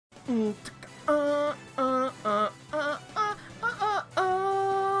Woo!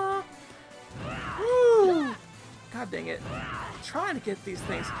 God dang it. I'm trying to get these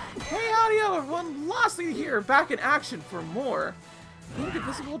things. Hey, audio, everyone! Lostly here, back in action for more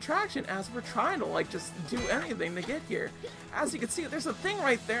Indivisible attraction as we're trying to, like, just do anything to get here. As you can see, there's a thing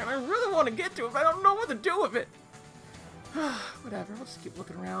right there, and I really want to get to it, but I don't know what to do with it. Whatever, we'll just keep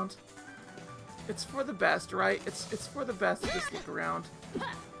looking around. It's for the best, right? It's for the best to just look around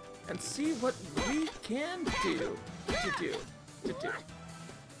and see what we can do.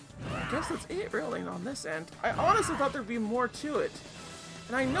 I guess that's it, really, on this end. I honestly thought there'd be more to it.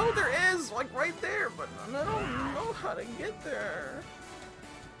 And I know there is, like, right there, but I don't know how to get there.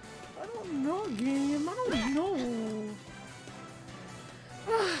 I don't know, game. I don't know.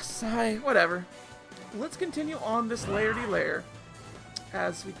 Sigh. Whatever. Let's continue on this layer-y layer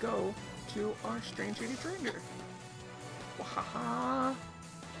as we go to our Strange Shady Trainer. Wahaha.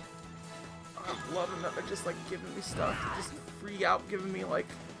 I'm loving that they're just, like, giving me stuff. They're just free out, giving me, like,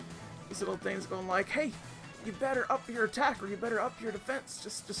 these little things going like, hey, you better up your attack or you better up your defense.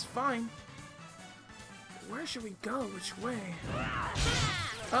 Just fine. Where should we go? Which way?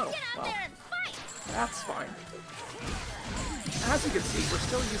 Oh, well, that's fine. As you can see, we're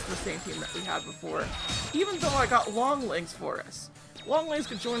still using the same team that we had before, even though I got Long Legs for us. Long Legs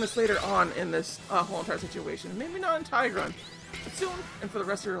could join us later on in this whole entire situation. Maybe not in Tiger Run, but soon and for the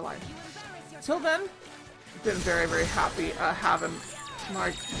rest of your life. Till then, I've been very, very happy having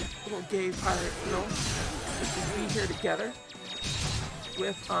my little gay pirate, you know, just be here together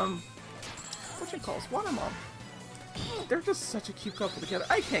with, what you call us, Water Mom. They're just such a cute couple together.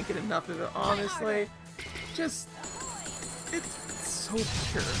 I can't get enough of it, honestly. Just, it's so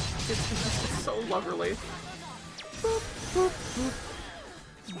pure. It's so loverly. Boop, boop, boop.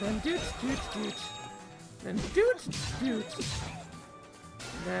 Then doot, doot, doot. Then doot, doot.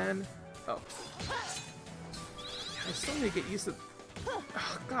 Then, oh. I still need to get used to, oh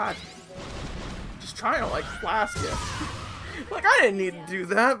god. Just trying to, like, blast you. Like, I didn't need to do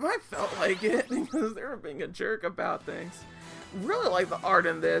that, but I felt like it because they were being a jerk about things. Really like the art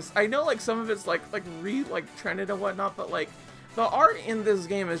in this. I know, like, some of it's like trended and whatnot, but, like, the art in this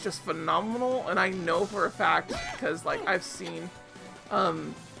game is just phenomenal, and I know for a fact because, like, I've seen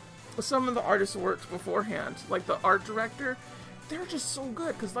some of the artists' works beforehand. Like, the art director, they're just so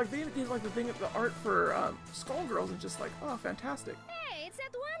good because, like, they did, like, the art for Skullgirls and just like, oh, fantastic. Hey, it's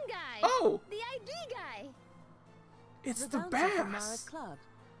that one guy. Oh, the ID guy. It's the Bass.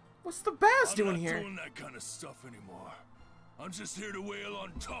 What's the Bass doing here? I'm not doing that kind of stuff anymore. I'm just here to wail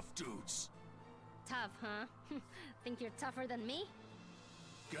on tough dudes. Tough, huh? Think you're tougher than me?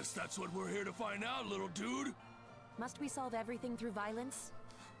 Guess that's what we're here to find out, little dude. Must we solve everything through violence?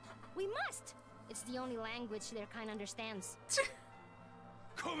 We must. It's the only language their kind understands.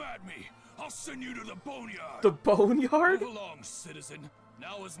 Come at me. I'll send you to the boneyard. The boneyard? Move along, citizen.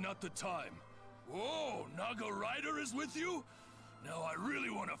 Now is not the time. Whoa, Naga Rider is with you? Now I really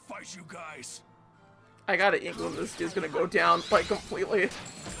want to fight you guys. I got an inkling this dude's gonna go down, like, completely.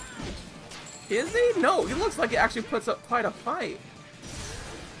 Is he? No, he looks like he actually puts up quite a fight.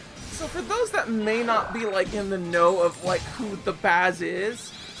 So for those that may not be, like, in the know of, like, who the Baz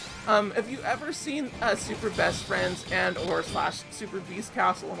is, have you ever seen Super Best Friends and or / Super Beast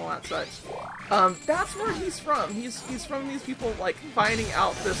Castle and all that such? That's where he's from. He's from these people, like, finding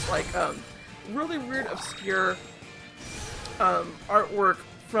out this, like, really weird, obscure artwork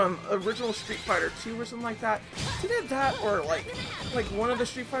from original Street Fighter 2 or something like that. He did that, or like one of the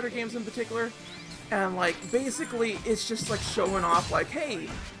Street Fighter games in particular, and, like, basically it's just, like, showing off, like, hey,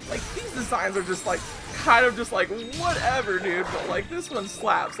 like, these designs are just, like, kind of just, like, whatever, dude, but, like, this one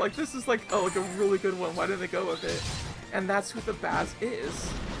slaps. Like, this is, like, oh, like, a really good one. Why didn't they go with it? And that's who the Baz is.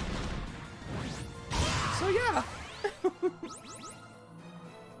 So yeah.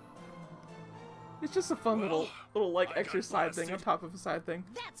 It's just a fun little like, extra side thing on top of a side thing.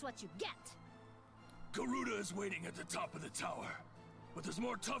 That's what you get. Garuda is waiting at the top of the tower, but there's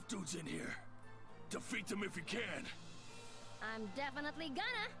more tough dudes in here. Defeat them if you can. I'm definitely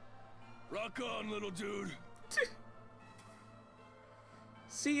gonna. Rock on, little dude.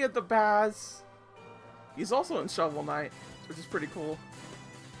 See ya, the Baz. He's also in Shovel Knight, which is pretty cool.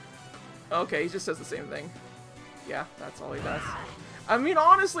 Okay, he just says the same thing. Yeah, that's all he does. I mean,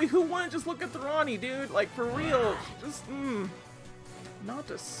 honestly, who wouldn't just look at the Ronnie, dude? Like, for real. Just, not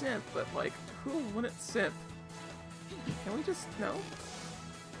to simp, but, like, who wouldn't simp? Can we just, no?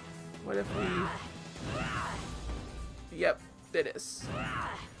 What if we... Yep, it is.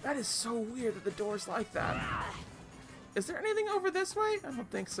 That is so weird that the door's like that. Is there anything over this way? I don't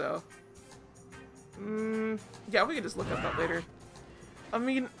think so. Yeah, we can just look at that later. I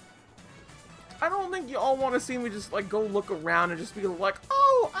mean, I don't think you all want to see me just like go look around and just be like,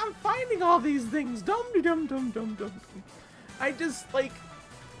 oh, I'm finding all these things. Dum dum dum dum dum. I just like,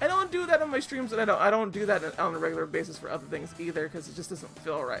 I don't do that on my streams, and I don't do that on a regular basis for other things either, because it just doesn't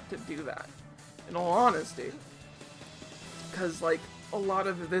feel right to do that. In all honesty, because like a lot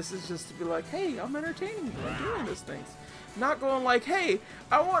of this is just to be like, hey, I'm entertaining you, I'm doing these things. Not going like, hey,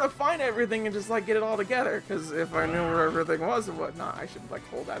 I want to find everything and just like get it all together, because if I knew where everything was and whatnot, I should like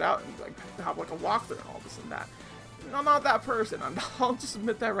hold that out and like have like a walkthrough and all this and that. I'm not that person. I'll just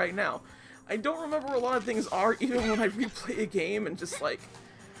admit that right now. I don't remember where a lot of things are, even when I replay a game, and just like,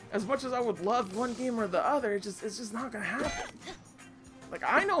 as much as I would love one game or the other, it's just not gonna happen. Like,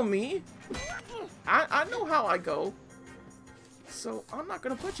 I know me. I know how I go. So I'm not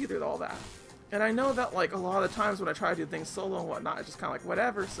gonna put you through all that. And I know that like a lot of the times when I try to do things solo and whatnot, it's just kind of like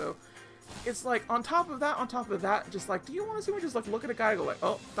whatever. So it's like on top of that, just like, do you want to see me just like look at a guy and go like,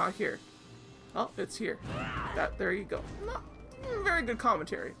 oh, it's not here. Oh, it's here. There you go. Not very good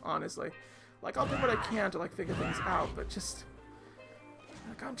commentary, honestly. Like, I'll do what I can to like figure things out, but just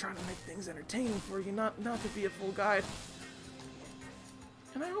like, I'm trying to make things entertaining for you, not to be a full guide.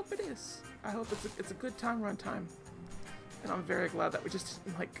 And I hope it is. I hope it's a good time run time. And I'm very glad that we just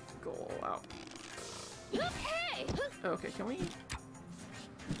didn't, like, go all out. Okay, can we?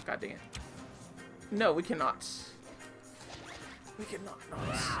 God dang it. No, we cannot. We cannot not.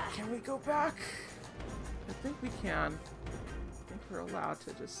 Can we go back? I think we can. I think we're allowed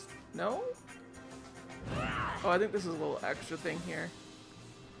to just... No? Oh, I think this is a little extra thing here.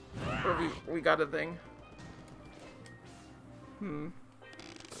 Or we got a thing.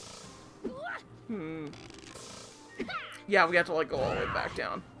 Yeah, we have to like go all the way back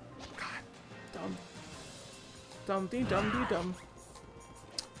down. God, dumb. Dum dee dum dee dum.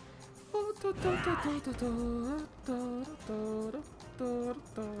 I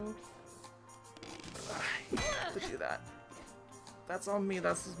have to do that. That's on me.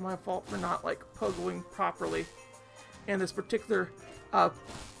 That's my fault for not like pogoing properly. And this particular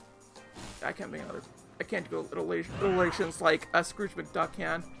I can't do iterations like Scrooge McDuck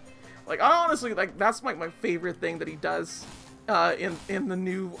can. Like, honestly, like, that's like my favorite thing that he does in the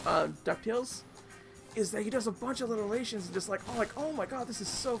new DuckTales, is that he does a bunch of iterations and just like, oh my god, this is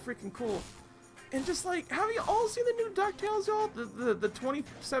so freaking cool. And just like, have you all seen the new DuckTales, y'all? The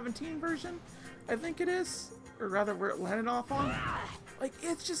 2017 version, I think it is, or rather where it landed off on. Like,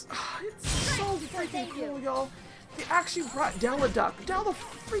 it's just, it's so freaking cool, y'all. They actually brought Down the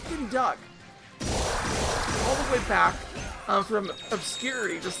freaking Duck, all the way back from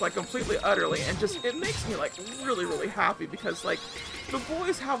obscurity, just like completely utterly, and just it makes me like really happy, because like the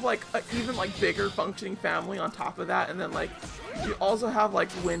boys have like a even like bigger functioning family on top of that, and then like you also have like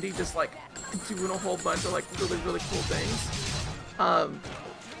Wendy just like doing a whole bunch of like really cool things,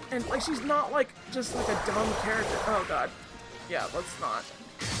 and like she's not like just like a dumb character. Oh god, yeah, let's not.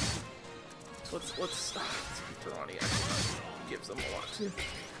 Let's Ronnie actually gives them a lot too.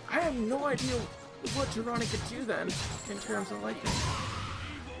 I have no idea what Ronnie could do then, in terms of like...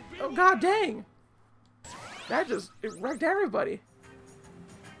 Oh god dang! That just, it wrecked everybody.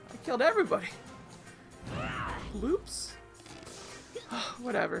 I killed everybody. Loops?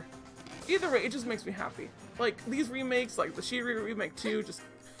 Whatever. Either way, it just makes me happy. Like, these remakes, like the She-Ra remake 2, just...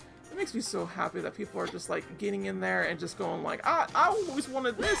 It makes me so happy that people are just like getting in there and just going like, I always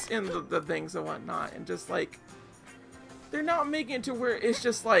wanted this in the things and whatnot, and just like... They're not making it to where it's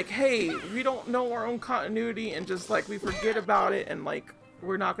just like, hey, we don't know our own continuity, and just like we forget about it, and like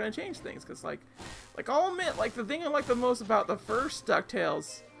we're not gonna change things, because like I'll admit, like the thing I like the most about the first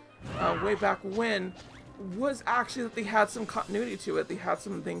DuckTales, way back when, was actually that they had some continuity to it. They had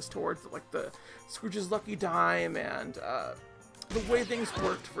some things towards like the Scrooge's Lucky Dime, and the way things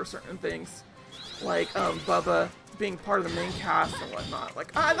worked for certain things, like Bubba being part of the main cast and whatnot.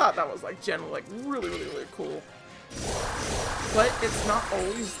 Like, I thought that was like generally like really cool. But it's not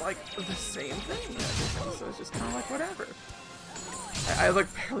always like the same thing, so it's just kind of like whatever. I like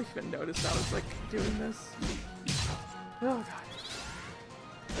barely even noticed I was like doing this. Oh god.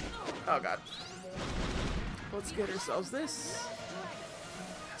 Oh god. Let's get ourselves this.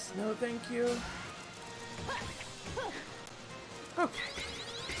 Yes, no thank you. Okay.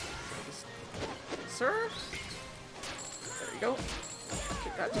 Just serve. There you go.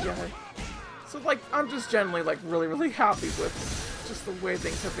 Get that together. So, like, I'm just generally, like, really happy with just the way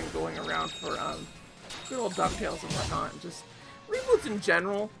things have been going around for, good old DuckTales and whatnot, and just reboots in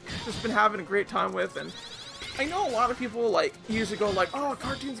general, just been having a great time with. And I know a lot of people, like, usually go, like, oh,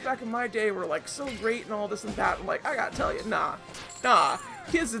 cartoons back in my day were, like, so great and all this and that, and, like, I gotta tell you, nah,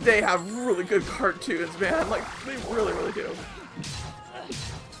 kids today have really good cartoons, man, like, they really do.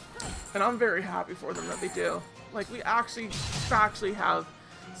 And I'm very happy for them that they do. Like, we actually have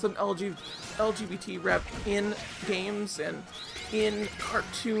some LGBT rep in games and in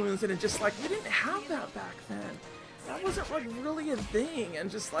cartoons, and it just like, we didn't have that back then. That wasn't like really a thing, and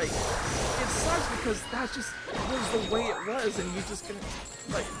just like, it sucks because that just was the way it was, and you just couldn't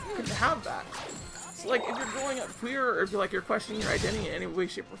have that. So like, if you're growing up queer, or if you're like, you're questioning your identity in any way,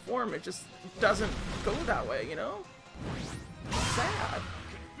 shape, or form, it just doesn't go that way, you know? Sad.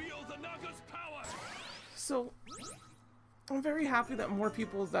 So, I'm very happy that more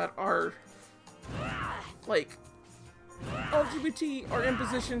people that are, like, LGBT are in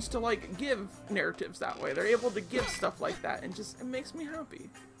positions to, like, give narratives that way. They're able to give stuff like that, and just, it makes me happy.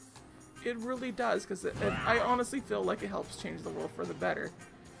 It really does, because I honestly feel like it helps change the world for the better.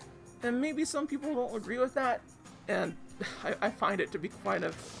 And maybe some people don't agree with that, and I find it to be kind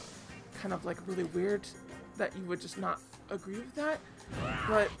of like really weird that you would just not agree with that,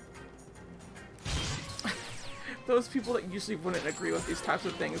 but those people that usually wouldn't agree with these types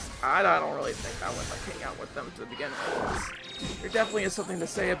of things, I don't really think I would like hang out with them to begin with. There definitely is something to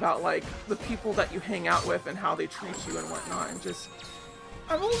say about like the people that you hang out with and how they treat you and whatnot, and just,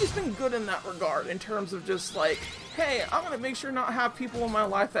 I've always been good in that regard in terms of just like, hey, I'm gonna make sure not to have people in my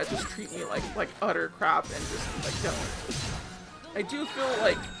life that just treat me like utter crap and just like don't. I do feel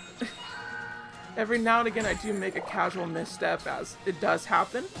like every now and again I do make a casual misstep, as it does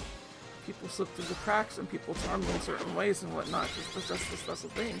happen. People slip through the cracks and people charm me in certain ways and whatnot. That's the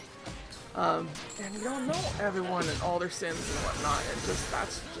thing. And you don't know everyone and all their sins and whatnot, and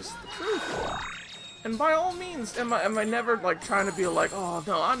that's just the truth. And by all means, am I never like trying to be like, oh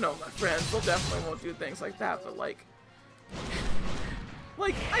no, I know my friends, they'll definitely won't do things like that, but like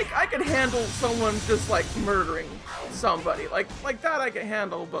I could handle someone just like murdering somebody, like that I can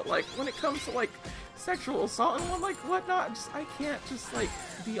handle, but like when it comes to like sexual assault and like whatnot, I can't just like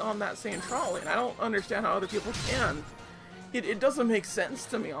be on that same trolley, and I don't understand how other people can. It doesn't make sense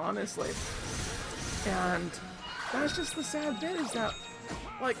to me, honestly. And that's just the sad bit, is that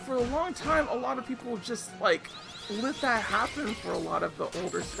like for a long time a lot of people just like let that happen for a lot of the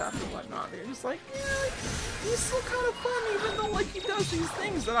older stuff and whatnot. They're just like, yeah, he's still kind of fun even though like he does these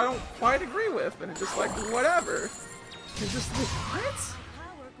things that I don't quite agree with, and it's just like whatever. It's just like, what?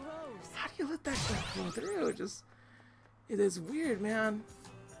 How do you let that go through? It is weird, man.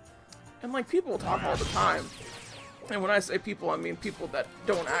 And like, people talk all the time, and when I say people, I mean people that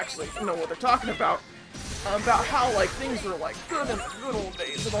don't actually know what they're talking about how like things were like good in the good old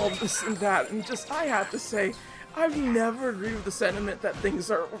days and all this and that, and just, I have to say, I've never agreed with the sentiment that things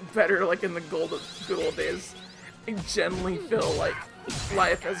are better like in the good old days. I generally feel like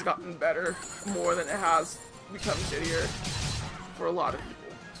life has gotten better more than it has become shittier for a lot of people.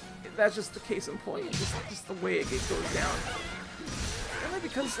 That's just the case in point, just the way it goes down. Only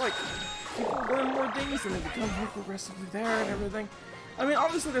because like people learn more things and they become more progressively there and everything. I mean,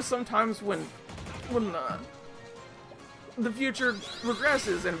 obviously there's some times when the future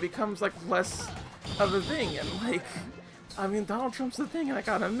progresses and it becomes like less of a thing, and like, I mean, Donald Trump's the thing, and I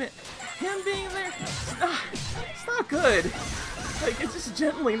gotta admit, him being there, it's not good. Like, it's just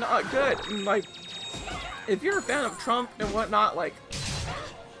generally not good. And like, if you're a fan of Trump and whatnot, like,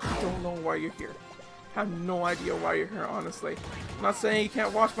 I don't know why you're here. I have no idea why you're here, honestly. I'm not saying you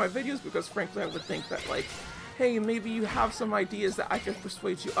can't watch my videos, because frankly I would think that like, hey, maybe you have some ideas that I can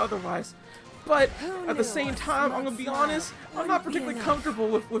persuade you otherwise. But at the same time, I'm gonna be honest, I'm not particularly comfortable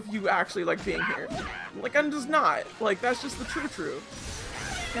with you actually like being here. Like, I'm just not. Like, that's just the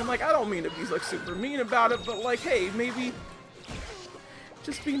truth. And like, I don't mean to be like super mean about it, but like, hey, maybe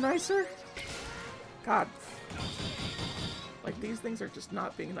just be nicer? God. Like, these things are just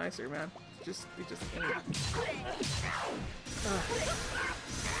not being nicer, man. They just ain't.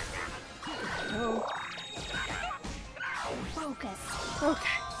 No. Focus.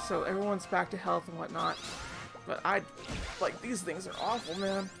 Okay. So everyone's back to health and whatnot, but like, these things are awful,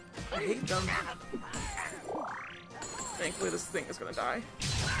 man. I hate them. Thankfully this thing is gonna die.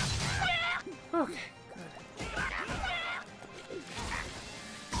 Okay, good.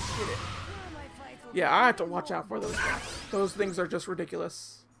 Get it. Yeah, I have to watch out for those things. Those things are just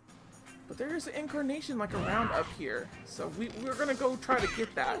ridiculous. But there is an incarnation like around up here, so we're gonna go try to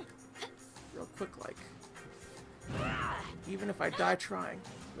get that real quick, like. Even if I die trying.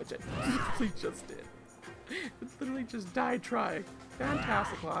 Which I literally just did. It's literally just die trying.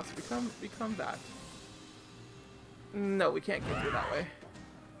 Fantastic, class. Become that. No, we can't get through that way.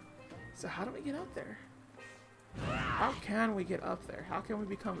 So how do we get up there? How can we get up there? How can we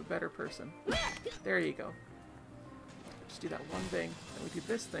become a better person? There you go. Just do that one thing, then we do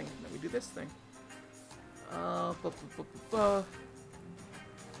this thing, then we do this thing.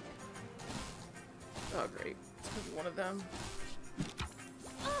 Oh, great. It's gonna be one of them.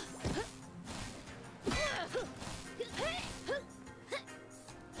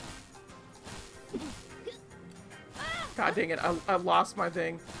 God dang it, I lost my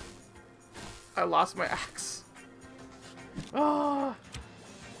thing. I lost my axe. Oh!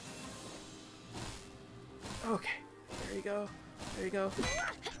 Okay, there you go. There you go.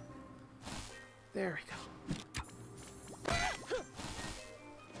 There we go.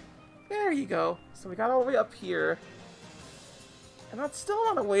 There you go. So we got all the way up here. And that's still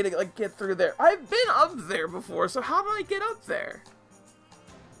not a way to, like, get through there. I've been up there before, so how do I get up there?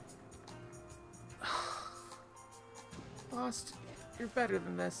 Lost, you're better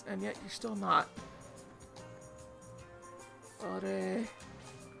than this, and yet you're still not.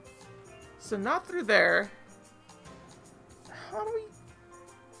 So not through there. How do we...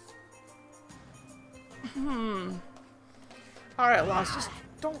 Alright, Lost, just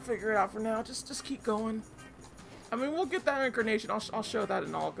don't figure it out for now. Just keep going. I mean, we'll get that incarnation. I'll show that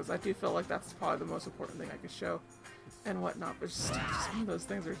and all, because I do feel like that's probably the most important thing I could show. And whatnot, but just one of those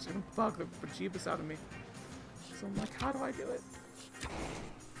things that are just gonna bug the bejeebus out of me. So I'm like, how do I do it?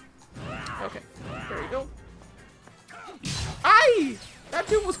 Okay, there you go. Aye! That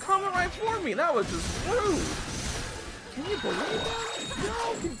dude was coming right for me. That was just rude. Can you believe that?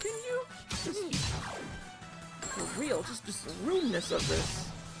 No, can you? Just, for real, just the rudeness of this.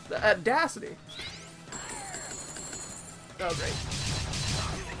 The audacity. Oh, great.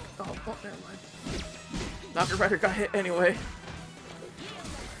 Oh, never mind. Knocker Rider got hit anyway.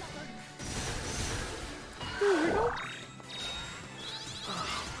 There we go.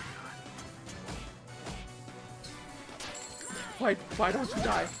 Oh my god. Why don't you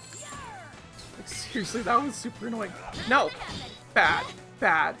die? Like, seriously, that was super annoying. No! Bad.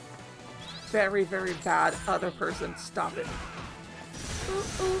 Bad. Very, very bad other person. Stop it. Ooh,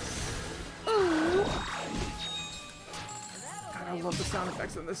 ooh. Ooh. God, I love the sound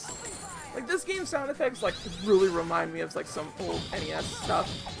effects in this. Like, this game's sound effects, like, really remind me of, like, some old NES stuff.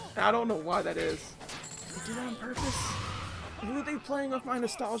 And I don't know why that is. Did they do that on purpose? Were they playing with my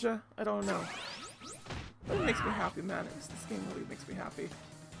nostalgia? I don't know. But it makes me happy, man. This game really makes me happy.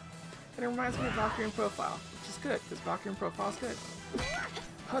 And it reminds me of Valkyrie in Profile, which is good, because Valkyrie in Profile is good.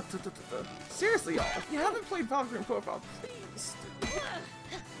 Seriously, y'all, if you haven't played Valkyrie in Profile, please.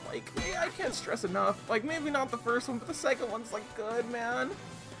 Like, I can't stress enough. Like, maybe not the first one, but the second one's, like, good, man.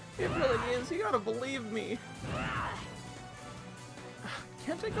 It really is. You gotta believe me.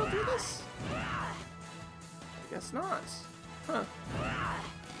 Can't I go through this? I guess not. Huh.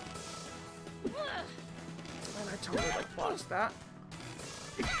 And I totally, like, botched that.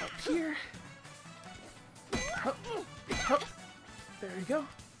 Up here. Hup. Hup. There you go.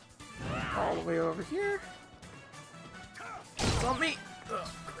 All the way over here. It's on me.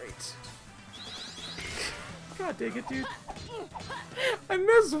 Oh, great. God dang it, dude. I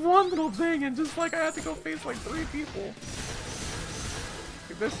missed one little thing and just like I had to go face like 3 people.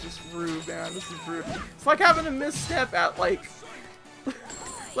 Like, this is just rude, man. This is rude. It's like having a misstep at like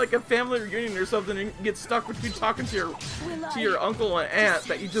like a family reunion or something and you get stuck between talking to your uncle and aunt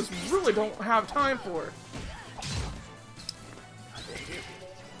that you just really don't have time for.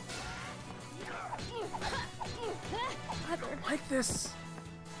 I don't like this.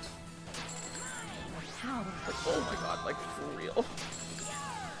 Like, oh my god, like for real.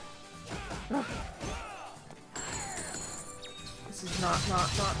 This is not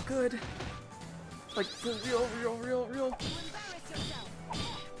good. Like for real.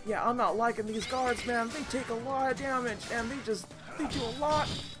 Yeah, I'm not liking these guards, man. They take a lot of damage and they do a lot.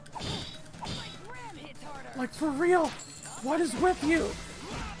 Like for real. What is with you?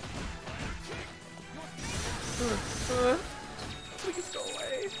 Please go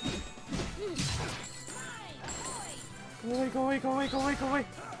away. Go away.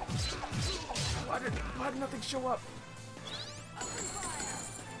 Why did nothing show up?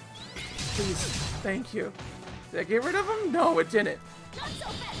 Please, thank you. Did I get rid of him? No, it didn't.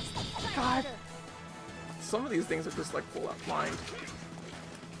 God. Some of these things are just like full out blind.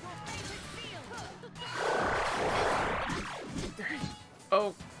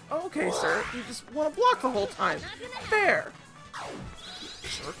 Oh, okay, sir. You just want to block the whole time. Fair.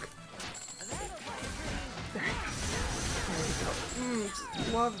 Jerk. There you go.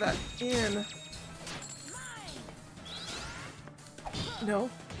 Just love that in. No.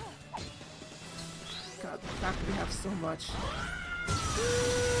 God, the fact that we have so much.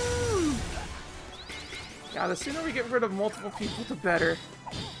 God, the sooner we get rid of multiple people, the better.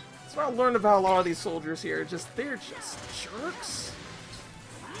 That's what I learned about a lot of these soldiers here. They're just jerks.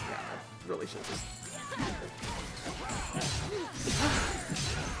 Yeah, I really should just...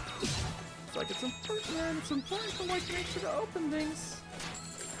 So like, it's important, man. It's important to, like, make sure to open things.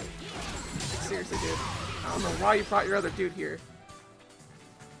 Seriously, dude. I don't know why you brought your other dude here.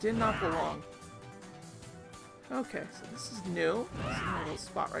 Did not belong. Okay, so this is new. This is a little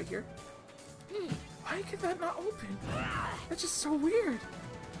spot right here. Why could that not open? That's just so weird.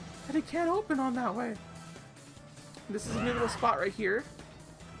 That it can't open on that way. This is a new little spot right here.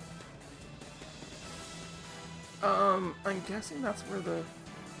 I'm guessing that's where the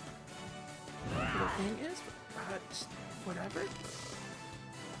little thing is, but just whatever.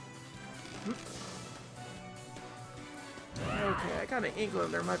 Okay, I got an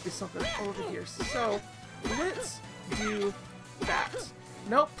inkling there might be something over here. So, let's do that.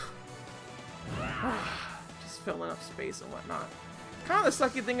 Nope. Just filling up space and whatnot. Kind of the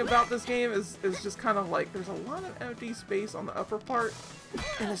sucky thing about this game is just kind of like there's a lot of empty space on the upper part,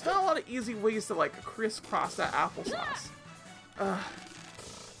 and there's not a lot of easy ways to like crisscross that applesauce.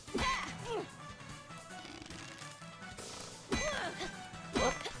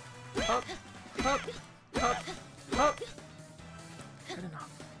 Up, up, up, up. Good enough.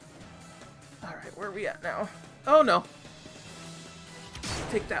 Alright, where are we at now? Oh no!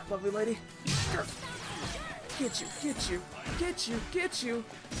 Take that, lovely lady. Get you, get you, get you, get you.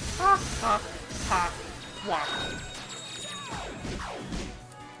 Ha, ha, ha, wow.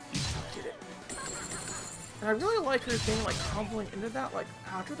 Get it. And I really like her thing, like, humbling into that, like,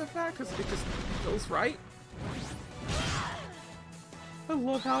 after the fact, because it just feels right. I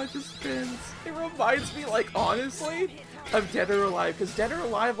love how it just spins. It reminds me, like, honestly, of Dead or Alive, because Dead or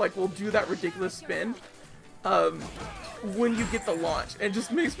Alive, like, will do that ridiculous spin, when you get the launch. And it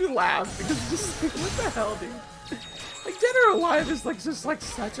just makes me laugh, because it's just like, what the hell, dude? Like, Dead or Alive is, like, just, like,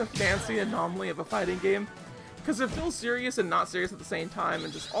 such a fancy anomaly of a fighting game, because it feels serious and not serious at the same time,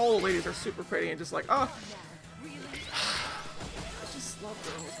 and just all the ladies are super pretty, and just like, oh. I just love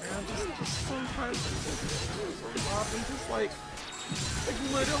girls, man. Just sometimes I'm just like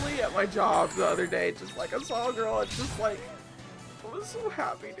literally at my job the other day, just like I saw a girl, and just like I was so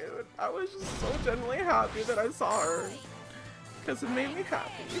happy, dude. I was just so genuinely happy that I saw her, because it made me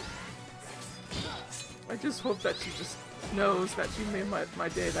happy. I just hope that she just knows that she made my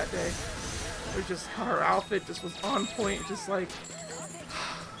day that day. Or just her outfit just was on point, just like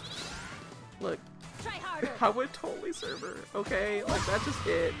look, I would totally serve her, okay? Like, that's just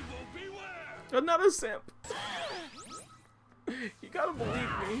it. I'm not a simp. You gotta believe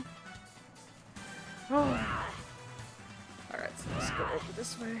me. Oh. Alright, so let's go over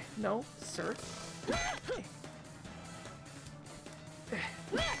this way. No, sir.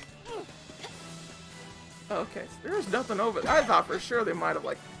 Okay, so there's nothing over there. I thought for sure they might have,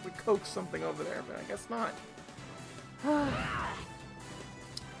 like, coaxed something over there, but I guess not.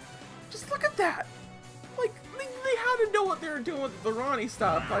 Just look at that! Like, they had to know what they were doing with the Ronnie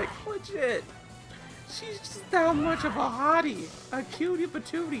stuff. Like, legit. She's just that much of a hottie. A cutie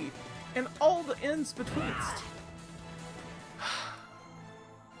patootie. And all the ends between.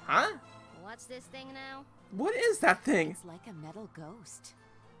 Huh? What's this thing now? What is that thing? It's like a metal ghost.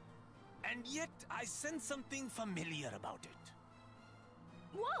 And yet, I sense something familiar about it.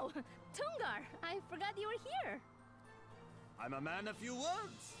 Whoa! Tungar! I forgot you were here. I'm a man of few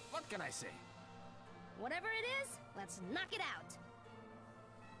words. What can I say? Whatever it is, let's knock it out.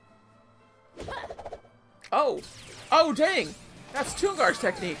 Oh! Oh, dang! That's Tungar's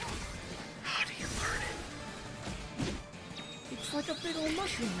technique. How do you learn it? It's like a big old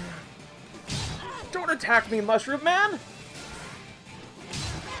mushroom man. Don't attack me, mushroom man!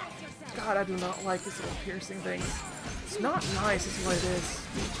 God, I do not like this little piercing thing. It's not nice, is what it is.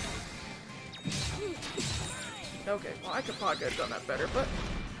 Okay, well, I could probably have done that better, but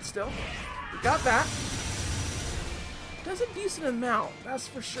still. We got that. Does a decent amount, that's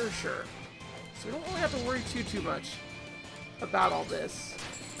for sure. So we don't really have to worry too much about all this.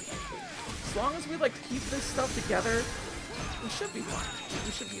 As long as we, like, keep this stuff together, we should be fine.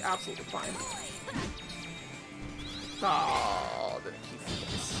 We should be absolutely fine. Oh, didn't keep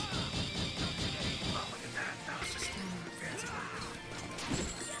this. Oh, look at that. That was just fancy work.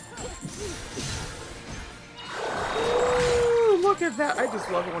 Ooh, look at that. I just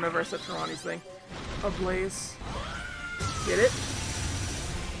love it whenever I set Tarani's thing ablaze. Get it?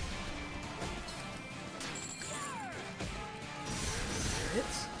 Get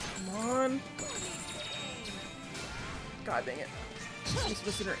it? Come on. God dang it. She's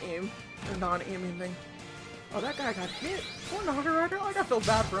missing her aim. Her non-aiming thing. Oh, that guy got hit. Poor Naga Rider. Like, I feel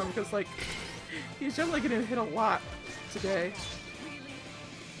bad for him because, like, he's generally getting hit a lot today.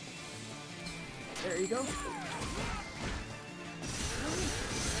 There you go. Really?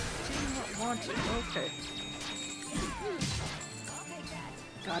 Did not want it. Okay.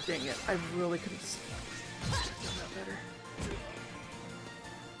 God dang it. I really could have done that better.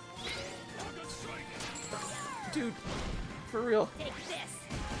 Dude, for real. Take this.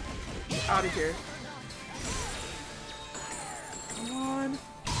 Get out of here. Come on.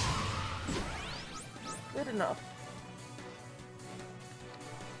 Good enough.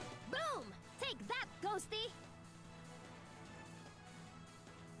 Boom! Take that, Ghosty.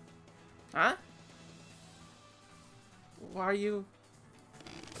 Huh? Why are you...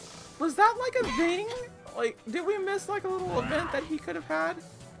 Was that like a thing? Like, did we miss like a little event that he could have had? I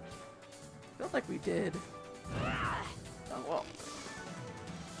felt like we did. Oh well.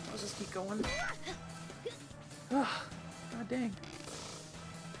 Let's just keep going. Ugh. God dang.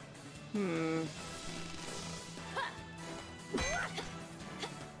 Well,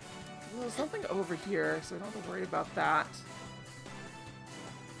 there's something over here, so we don't have to worry about that.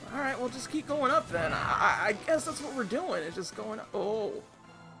 Alright, we'll just keep going up then. I guess that's what we're doing, is just going up. Oh.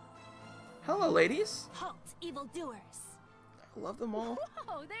 Hello, ladies. Halt, evildoers. I love them all.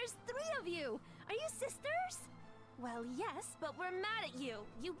 Whoa, there's 3 of you. Are you sisters? Well, yes, but we're mad at you.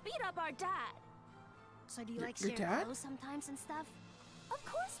 You beat up our dad. So do you like your share dad? clothes sometimes and stuff? Of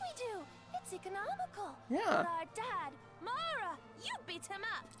course we do. It's economical. Yeah. But our dad, Mara, you beat him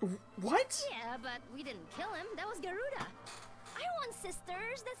up. What? Yeah, but we didn't kill him. That was Garuda. I want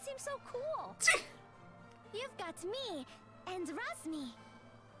sisters. That seems so cool. You've got me and Razmi.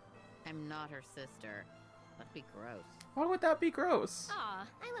 I'm not her sister. That'd be gross. Why would that be gross? Aw,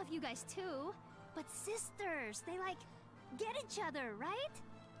 I love you guys too. But sisters, they like get each other, right?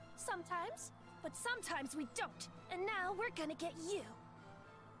 Sometimes, but sometimes we don't. And now we're gonna get you.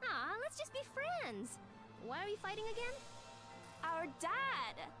 Aw, let's just be friends. Why are we fighting again? Our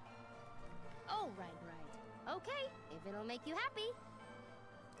dad. Oh, right. Okay, if it'll make you happy.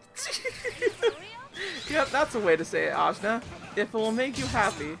 For real? Yep, that's a way to say it, Ajna. If it will make you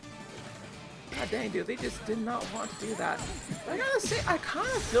happy. God dang, dude, they just did not want to do that. But I gotta say, I kind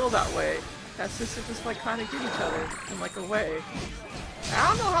of feel that way. That sisters just like kind of get each other in like a way. I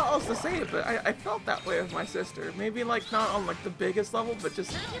don't know how else to say it, but I felt that way with my sister. Maybe like not on like the biggest level, but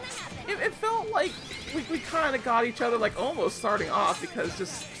just it felt like we kind of got each other like almost starting off, because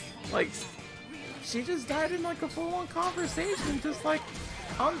just like she just died in like a full-on conversation, just like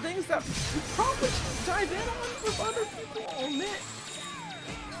on things that we probably should dive in on with other people, I'll admit.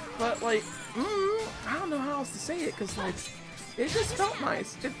 But like, I don't know how else to say it, because like it just felt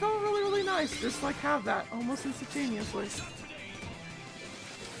nice. It felt really, really nice, just like have that almost instantaneously.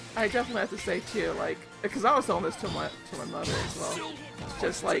 I definitely have to say too, like, because I was telling this to my mother as well.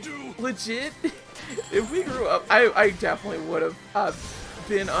 Just like, legit, if we grew up, I definitely would have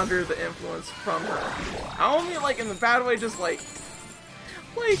been under the influence from her. I don't mean like in the bad way, just like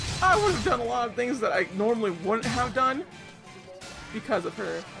I would have done a lot of things that I normally wouldn't have done because of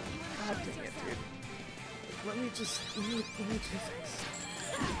her. God dang it, dude. Let me do this.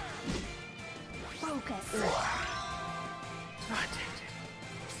 Focus. God dang it.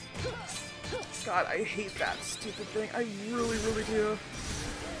 God, I hate that stupid thing. I really, really do.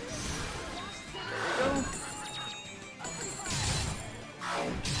 There we go.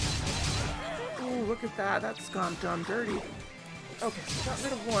 Oh, look at that. That's gone done dirty. Okay, so got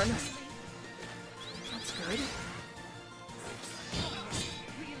rid of one. That's good.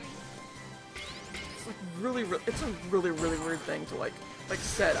 It's like really, it's a really, really weird thing to like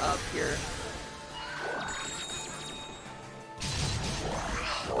set up here.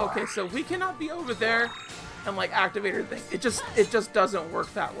 Okay, so we cannot be over there and like activate her thing. It just doesn't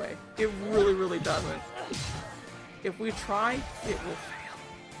work that way. It really, really doesn't. If we try, it will fail.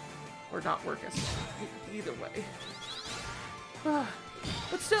 Or not work as well. Either way.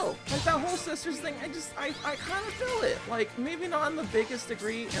 But still, like that whole sisters thing, I kind of feel it. Like, maybe not in the biggest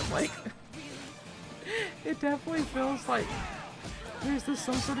degree, and like, it definitely feels like there's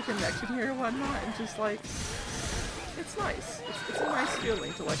some sort of connection here and whatnot, and just like, it's nice. It's a nice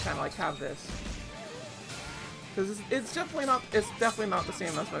feeling to like kind of like have this, because it's definitely not the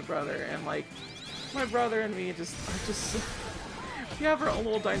same as my brother, and like my brother and me are just we have our own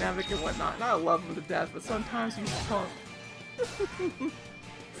little dynamic and whatnot. And I love him to death, but sometimes he's a punk.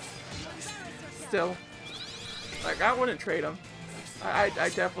 Still, like I wouldn't trade him. I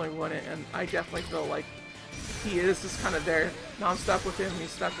definitely wouldn't, and I definitely feel like he is just kind of there. Now I'm stuck with him,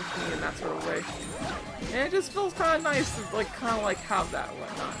 he's stuck with me in that sort of way. And it just feels kind of nice to like kind of like have that and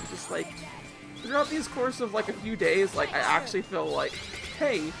whatnot. Just like throughout these course of like a few days, like I actually feel like,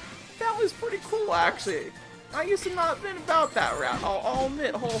 hey, that was pretty cool actually. I used to not have been about that route. I'll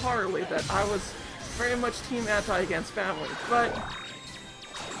admit wholeheartedly that I was very much team anti against family. But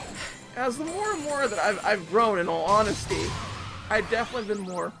as the more and more that I've grown, in all honesty, I definitely been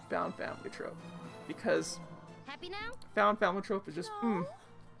more found family trope. Because Happy now? found family trope is just,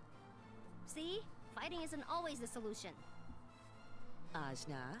 See? Fighting isn't always the solution.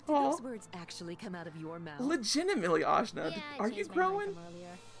 Ajna, did Aw. those words actually come out of your mouth? legitimately, Ajna. Yeah, I Are you changed my mind growing? from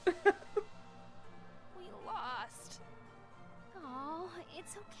earlier. We lost. Oh,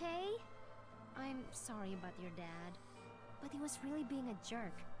 it's okay. I'm sorry about your dad. But he was really being a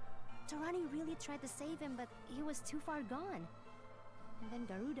jerk. Tarani really tried to save him, but he was too far gone. And then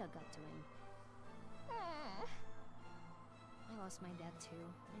Garuda got to him. I lost my dad too.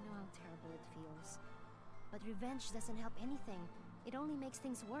 I know how terrible it feels. But revenge doesn't help anything. It only makes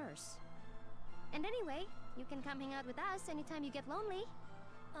things worse. And anyway, you can come hang out with us anytime you get lonely.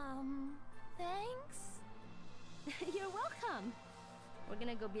 Thanks? You're welcome. We're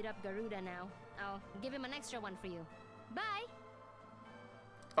gonna go beat up Garuda now. I'll give him an extra one for you. Bye!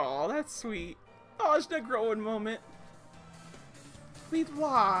 Oh, that's sweet. Ajna growing moment. We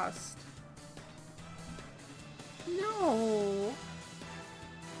lost. No.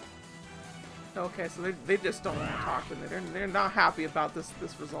 Okay, so they just don't want to talk to me. They're not happy about this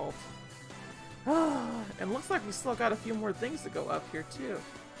result. And looks like we still got a few more things to go up here too.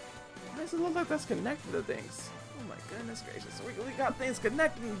 Why does it look like that's connected to things? Oh my goodness gracious. We got things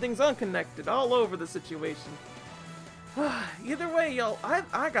connected and things unconnected all over the situation. Either way, y'all,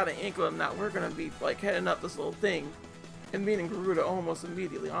 I got an inkling that we're gonna be like heading up this little thing and meeting Garuda almost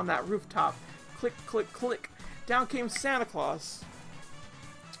immediately on that rooftop. Click, click, click. Down came Santa Claus.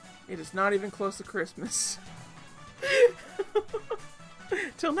 It is not even close to Christmas.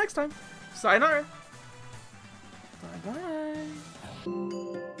 Till next time. Sayonara. Bye bye.